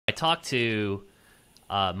talked to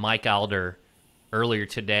Mike Alder earlier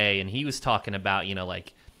today, and he was talking about,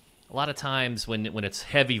 like a lot of times when it's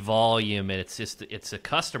heavy volume and it's a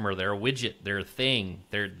customer, they're a widget, they're a thing,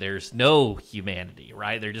 there's no humanity,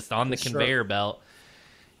 right? They're just on the conveyor belt.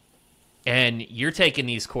 And you're taking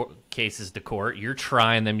these cases to court, you're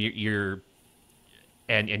trying them,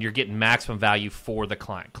 and you're getting maximum value for the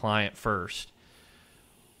client first.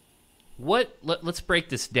 Let's break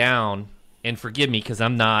this down, and forgive me because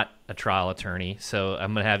I'm not a trial attorney, so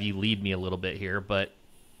I'm going to have you lead me a little bit here, but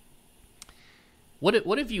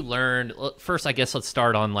what have you learned? First, I guess let's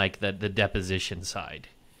start on like the deposition side.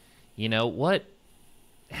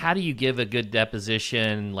 How do you give a good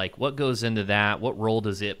deposition? Like, what goes into that? What role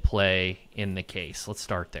does it play in the case? Let's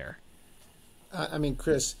start there. I mean,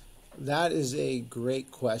 Chris, that is a great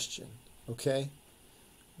question, okay?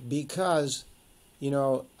 Because,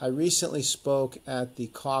 I recently spoke at the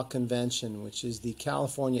CAW convention, which is the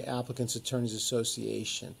California Applicants Attorneys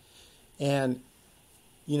Association. And,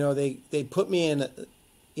 they put me in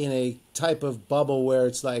a type of bubble where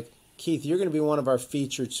it's like, Keith, you're going to be one of our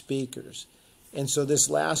featured speakers. And so this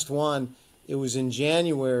last one, it was in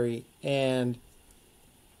January, and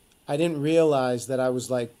I didn't realize that I was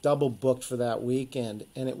like double booked for that weekend.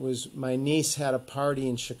 And it was, my niece had a party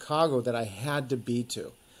in Chicago that I had to be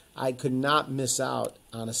to. I could not miss out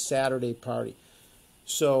on a Saturday party.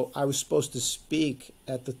 So I was supposed to speak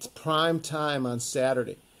at the prime time on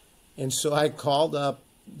Saturday. And so I called up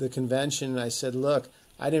the convention and I said, look,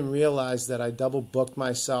 I didn't realize that I double booked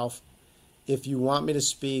myself. If you want me to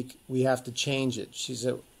speak, we have to change it. She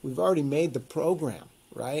said, we've already made the program,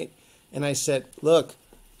 right? And I said, look,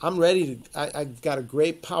 I'm ready to, I've got a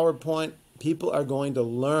great PowerPoint. People are going to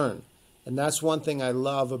learn. And that's one thing I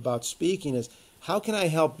love about speaking is, how can I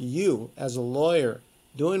help you as a lawyer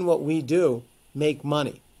doing what we do make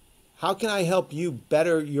money? How can I help you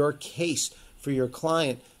better your case for your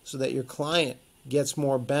client so that your client gets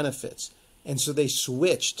more benefits? And so they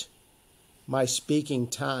switched my speaking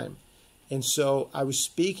time. And so I was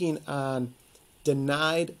speaking on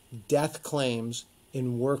denied death claims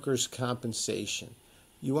in workers' compensation.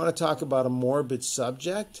 You want to talk about a morbid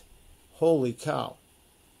subject? Holy cow.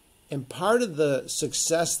 And part of the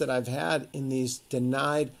success that I've had in these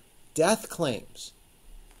denied death claims,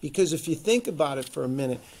 because if you think about it for a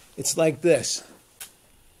minute, it's like this.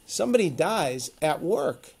 Somebody dies at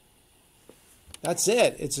work. That's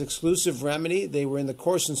it. It's exclusive remedy. They were in the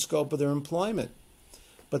course and scope of their employment.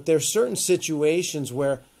 But there are certain situations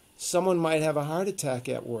where someone might have a heart attack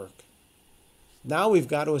at work. Now we've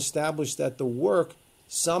got to establish that the work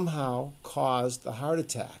somehow caused the heart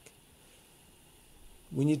attack.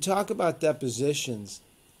 When you talk about depositions,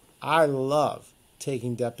 I love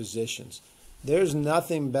taking depositions. There's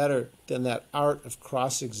nothing better than that art of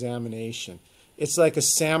cross-examination. It's like a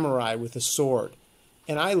samurai with a sword.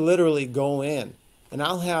 And I literally go in and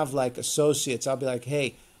I'll have like associates. I'll be like,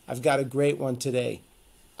 hey, I've got a great one today.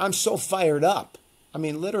 I'm so fired up. I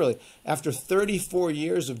mean, literally, after 34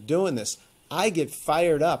 years of doing this, I get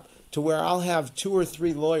fired up to where I'll have 2 or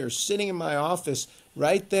 3 lawyers sitting in my office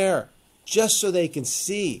right there just so they can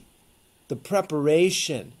see the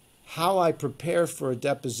preparation, how I prepare for a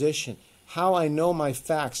deposition, how I know my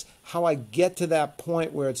facts, how I get to that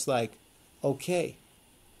point where it's like, okay,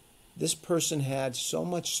 this person had so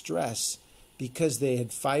much stress because they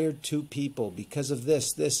had fired 2 people because of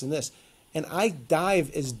this, this, and this. And I dive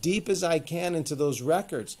as deep as I can into those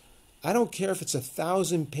records. I don't care if it's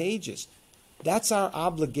 1,000 pages. That's our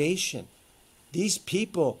obligation. These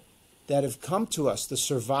people that have come to us, the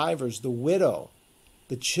survivors, the widow,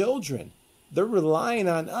 the children, they're relying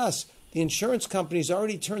on us. The insurance companies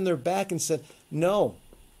already turned their back and said, no,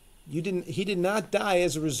 he did not die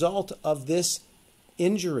as a result of this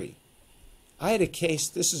injury. I had a case,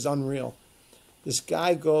 this is unreal. This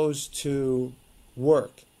guy goes to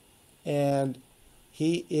work and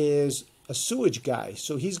he is a sewage guy.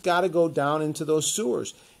 So he's got to go down into those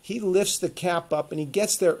sewers. He lifts the cap up and he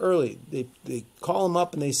gets there early. They call him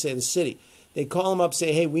up and they say, the city. They call him up,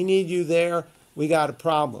 say, hey, we need you there. We got a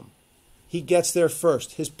problem. He gets there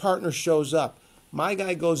first. His partner shows up. My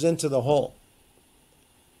guy goes into the hole.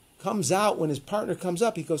 Comes out, when his partner comes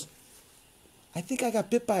up, he goes, I think I got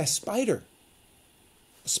bit by a spider.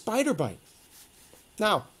 A spider bite.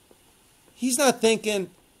 Now, he's not thinking,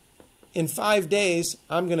 in 5 days,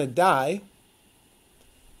 I'm going to die.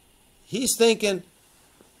 He's thinking,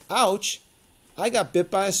 ouch, I got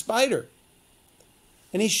bit by a spider.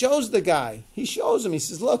 And he shows the guy. He shows him. He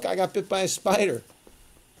says, look, I got bit by a spider.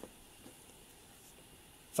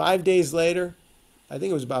 5 days later, I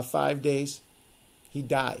think it was about 5 days, he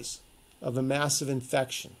dies of a massive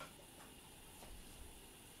infection.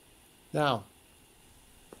 Now,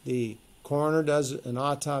 the coroner does an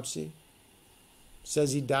autopsy,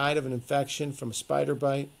 says he died of an infection from a spider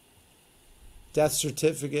bite, death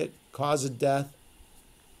certificate, cause of death.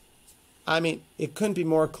 I mean, it couldn't be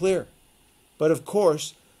more clear. But of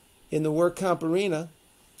course, in the work comp arena,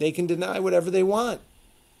 they can deny whatever they want.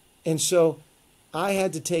 And so I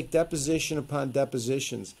had to take deposition upon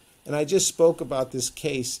depositions. And I just spoke about this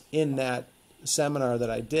case in that seminar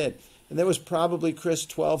that I did. And there was probably, Chris,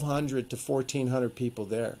 1,200 to 1,400 people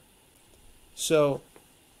there. So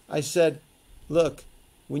I said, look,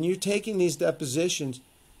 when you're taking these depositions,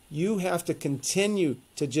 you have to continue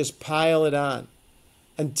to just pile it on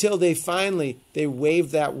until they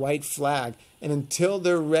wave that white flag. And until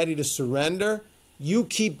they're ready to surrender, you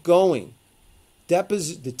keep going.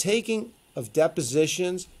 The taking of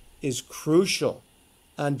depositions is crucial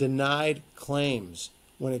on denied claims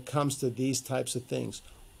when it comes to these types of things.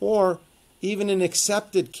 Or even an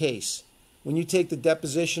accepted case, when you take the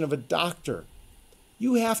deposition of a doctor,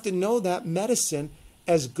 you have to know that medicine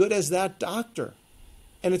as good as that doctor.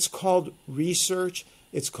 And it's called research.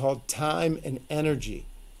 It's called time and energy.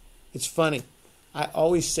 It's funny. I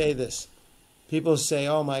always say this. People say,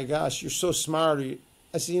 oh my gosh, you're so smart.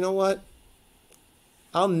 I say, you know what?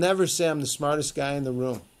 I'll never say I'm the smartest guy in the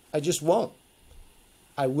room. I just won't.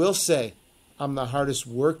 I will say I'm the hardest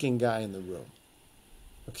working guy in the room.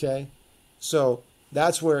 Okay? So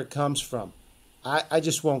that's where it comes from. I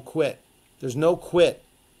just won't quit. There's no quit.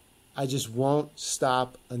 I just won't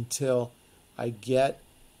stop until I get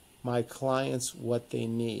my clients what they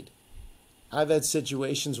need. I've had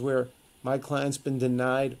situations where my client's been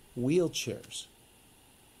denied wheelchairs.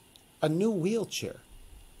 A new wheelchair.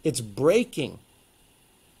 It's breaking.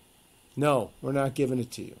 No, we're not giving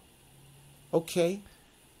it to you. Okay,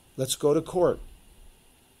 let's go to court.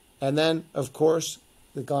 And then, of course,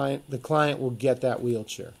 the client will get that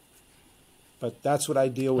wheelchair. But that's what I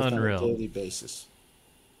deal with Unreal. on a daily basis.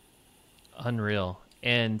 Unreal.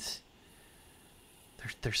 And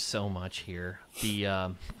there's so much here.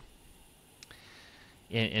 The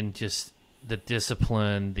and just the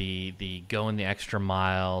discipline, the going the extra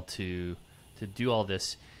mile to do all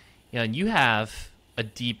this. You know, and you have a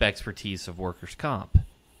deep expertise of workers' comp,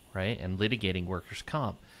 right? And litigating workers'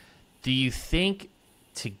 comp. Do you think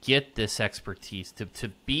to get this expertise,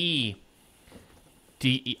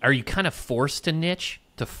 are you kind of forced to niche,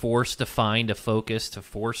 to find a focus,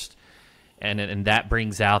 and that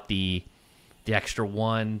brings out the extra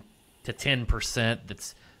 1 to 10%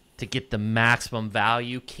 that's to get the maximum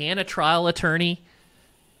value? Can a trial attorney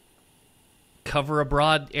cover a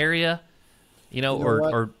broad area? You know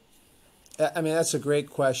or I mean, that's a great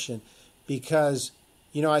question because,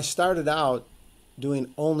 I started out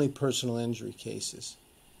doing only personal injury cases.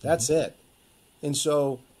 That's it. And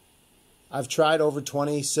so I've tried over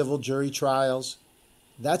 20 civil jury trials.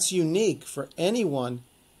 That's unique for anyone.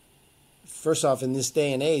 First off, in this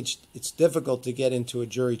day and age, it's difficult to get into a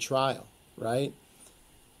jury trial, right?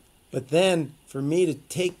 But then for me to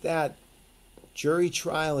take that jury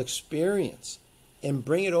trial experience and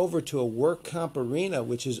bring it over to a work comp arena,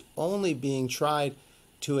 which is only being tried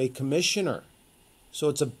to a commissioner. So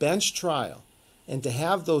it's a bench trial. And to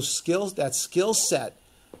have those skills, that skill set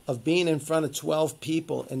of being in front of 12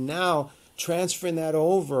 people and now transferring that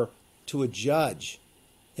over to a judge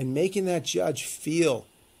and making that judge feel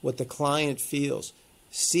what the client feels,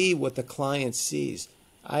 see what the client sees.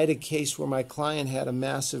 I had a case where my client had a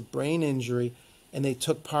massive brain injury and they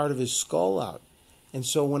took part of his skull out. And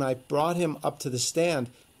so when I brought him up to the stand,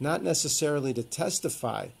 not necessarily to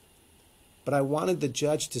testify, but I wanted the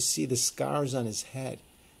judge to see the scars on his head.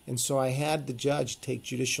 And so I had the judge take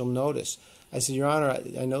judicial notice. I said, Your Honor,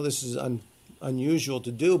 I know this is unusual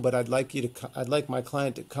to do, but I'd like my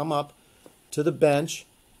client to come up to the bench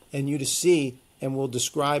and you to see, and we'll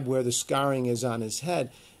describe where the scarring is on his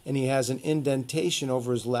head. And he has an indentation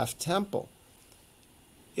over his left temple.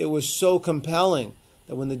 It was so compelling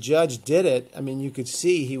that when the judge did it, I mean, you could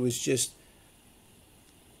see he was just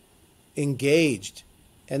engaged.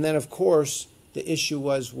 And then, of course, the issue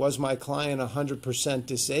was my client 100%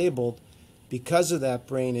 disabled because of that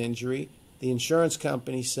brain injury? The insurance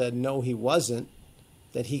company said no, he wasn't,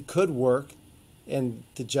 that he could work. And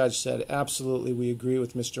the judge said, absolutely, we agree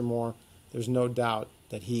with Mr. Moore. There's no doubt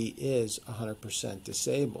that he is 100%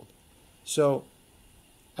 disabled. So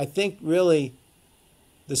I think really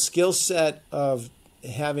the skill set of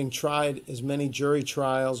having tried as many jury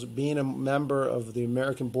trials, being a member of the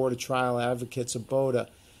American Board of Trial Advocates, ABOTA,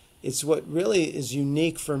 it's what really is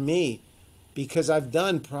unique for me because I've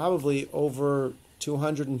done probably over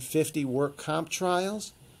 250 work comp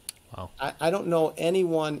trials. Wow. I don't know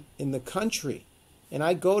anyone in the country And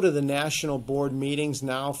I go to the national board meetings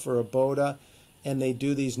now for ABOTA, and they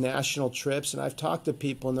do these national trips. And I've talked to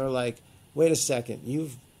people, and they're like, wait a second,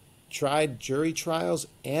 you've tried jury trials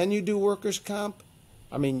and you do workers' comp?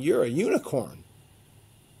 I mean, you're a unicorn.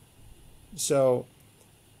 So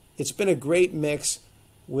it's been a great mix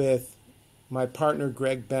with my partner,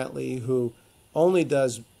 Greg Bentley, who only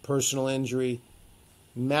does personal injury,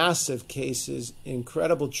 massive cases,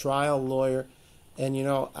 incredible trial lawyer. And, you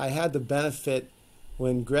know, I had the benefit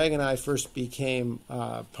when Greg and I first became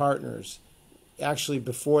partners, actually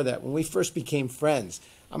before that, when we first became friends.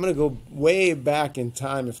 I'm going to go way back in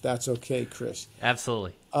time, if that's okay, Chris.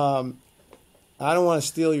 Absolutely. I don't want to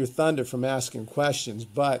steal your thunder from asking questions,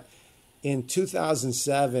 but in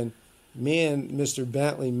 2007, me and Mr.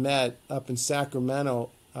 Bentley met up in Sacramento.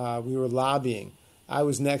 We were lobbying. I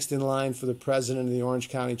was next in line for the president of the Orange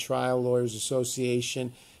County Trial Lawyers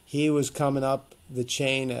Association. He was coming up the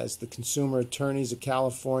chain as the Consumer Attorneys of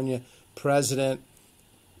California president.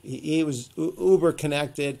 He was uber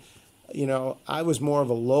connected. You know, I was more of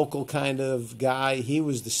a local kind of guy. He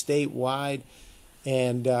was the statewide.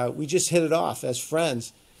 And we just hit it off as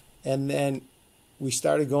friends. And then we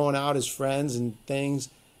started going out as friends and things.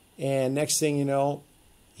 And next thing you know,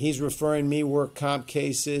 he's referring me work comp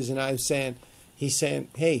cases. And he's saying,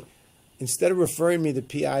 hey, instead of referring me the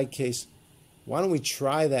PI case, why don't we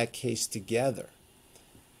try that case together?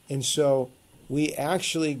 And so we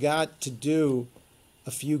actually got to do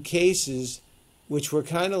a few cases which were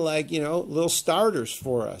kind of like, you know, little starters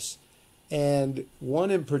for us. And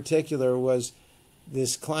one in particular was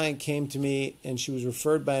this client came to me and she was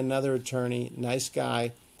referred by another attorney, nice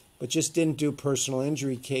guy, but just didn't do personal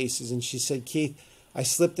injury cases. And she said, Keith, I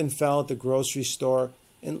slipped and fell at the grocery store.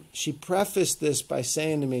 And she prefaced this by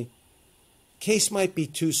saying to me, case might be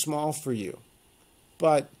too small for you,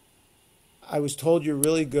 but I was told you're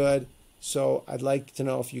really good, so I'd like to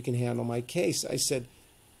know if you can handle my case. I said,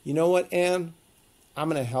 you know what, Ann? I'm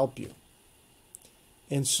going to help you.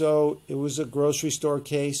 And so it was a grocery store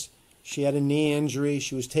case. She had a knee injury.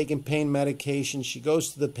 She was taking pain medication. She goes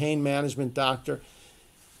to the pain management doctor.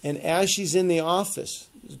 And as she's in the office,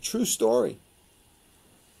 it's a true story,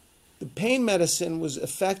 the pain medicine was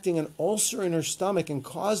affecting an ulcer in her stomach and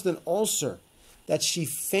caused an ulcer that she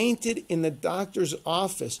fainted in the doctor's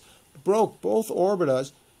office, broke both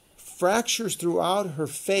orbitas, fractures throughout her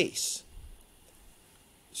face.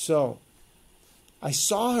 So I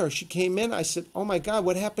saw her. She came in. I said, oh, my God,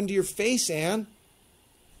 what happened to your face, Ann?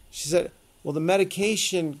 She said, well, the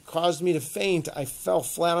medication caused me to faint. I fell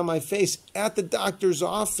flat on my face at the doctor's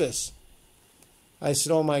office. I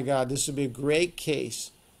said, oh, my God, this would be a great case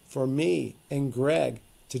for me and Greg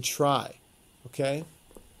to try, okay?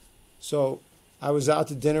 So I was out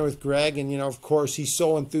to dinner with Greg, and, you know, of course, he's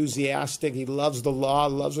so enthusiastic. He loves the law,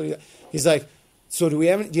 loves what he's like, so do you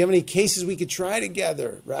have any cases we could try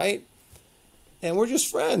together, right? And we're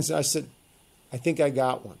just friends. And I said, I think I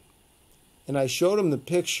got one. And I showed him the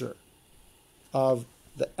picture of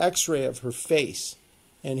the x-ray of her face,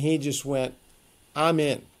 and he just went, I'm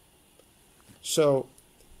in. So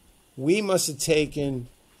we must have taken,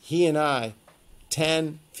 he and I,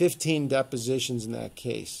 10, 15 depositions in that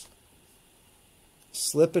case.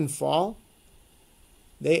 Slip and fall.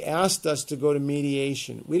 They asked us to go to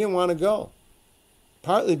mediation. We didn't want to go,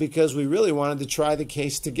 partly because we really wanted to try the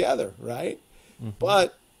case together, right? Mm-hmm.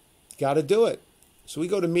 But got to do it. So we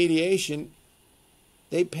go to mediation.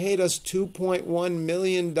 They paid us $2.1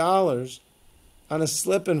 million on a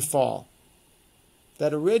slip and fall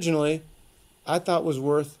that originally I thought was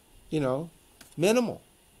worth, you know, minimal.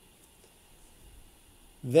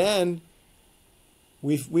 Then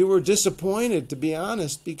we were disappointed, to be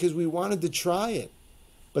honest, because we wanted to try it.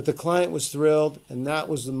 But the client was thrilled, and that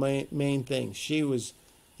was the main thing. She was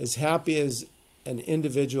as happy as an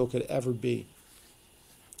individual could ever be.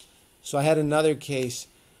 So I had another case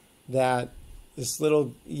that this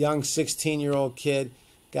little young 16-year-old kid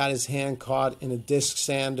got his hand caught in a disc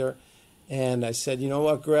sander. And I said, you know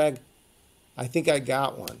what, Greg? I think I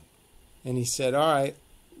got one. And he said, all right,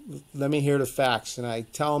 let me hear the facts. And I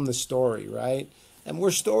tell him the story, right? And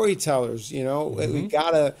we're storytellers, you know. Mm-hmm. We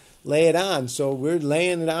got to lay it on. So we're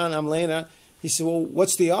laying it on. I'm laying it on. He said, well,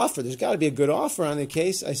 what's the offer? There's got to be a good offer on the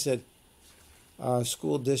case. I said,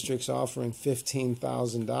 school district's offering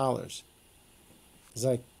 $15,000. He's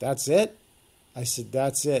like, that's it? I said,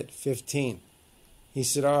 that's it, 15. He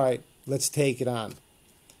said, all right, let's take it on.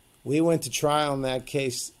 We went to trial in that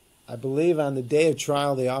case. I believe on the day of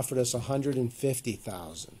trial, they offered us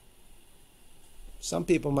 $150,000. Some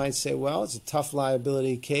people might say, well, it's a tough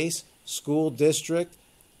liability case, school district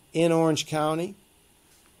in Orange County.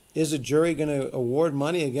 Is a jury going to award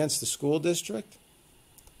money against the school district?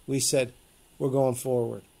 we said, we're going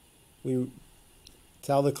forward. We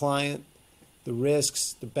tell the client the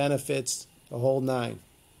risks, the benefits, the whole nine.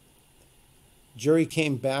 Jury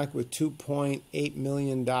came back with $2.8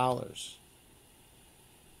 million. Okay?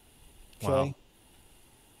 Wow.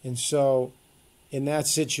 And so in that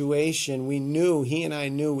situation, he and I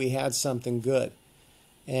knew we had something good.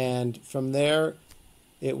 And from there,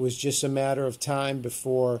 it was just a matter of time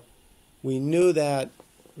before we knew that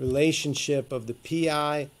relationship of the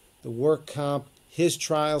PI, the work comp, his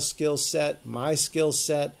trial skill set, my skill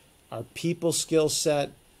set, our people skill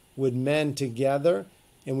set would mend together,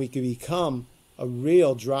 and we could become a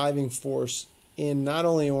real driving force in not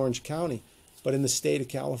only Orange County, but in the state of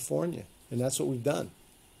California. And that's what we've done.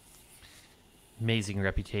 Amazing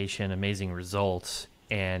reputation, amazing results.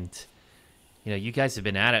 And, you guys have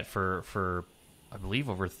been at it for I believe,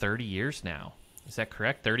 over 30 years now. Is that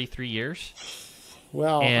correct? 33 years?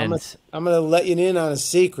 Well, And I'm going to let you in on a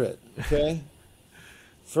secret, okay?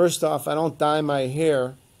 First off, I don't dye my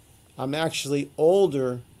hair. I'm actually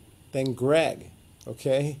older than Greg,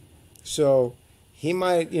 okay? So he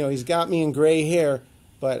might, he's got me in gray hair,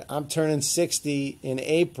 but I'm turning 60 in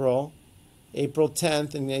April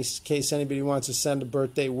 10th, in case anybody wants to send a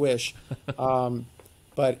birthday wish.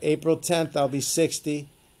 But April 10th, I'll be 60,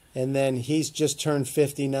 and then he's just turned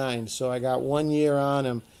 59. So I got 1 year on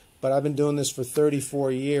him, but I've been doing this for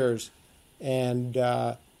 34 years. And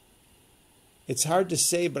it's hard to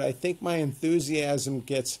say, but I think my enthusiasm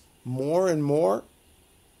gets more and more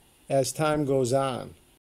as time goes on.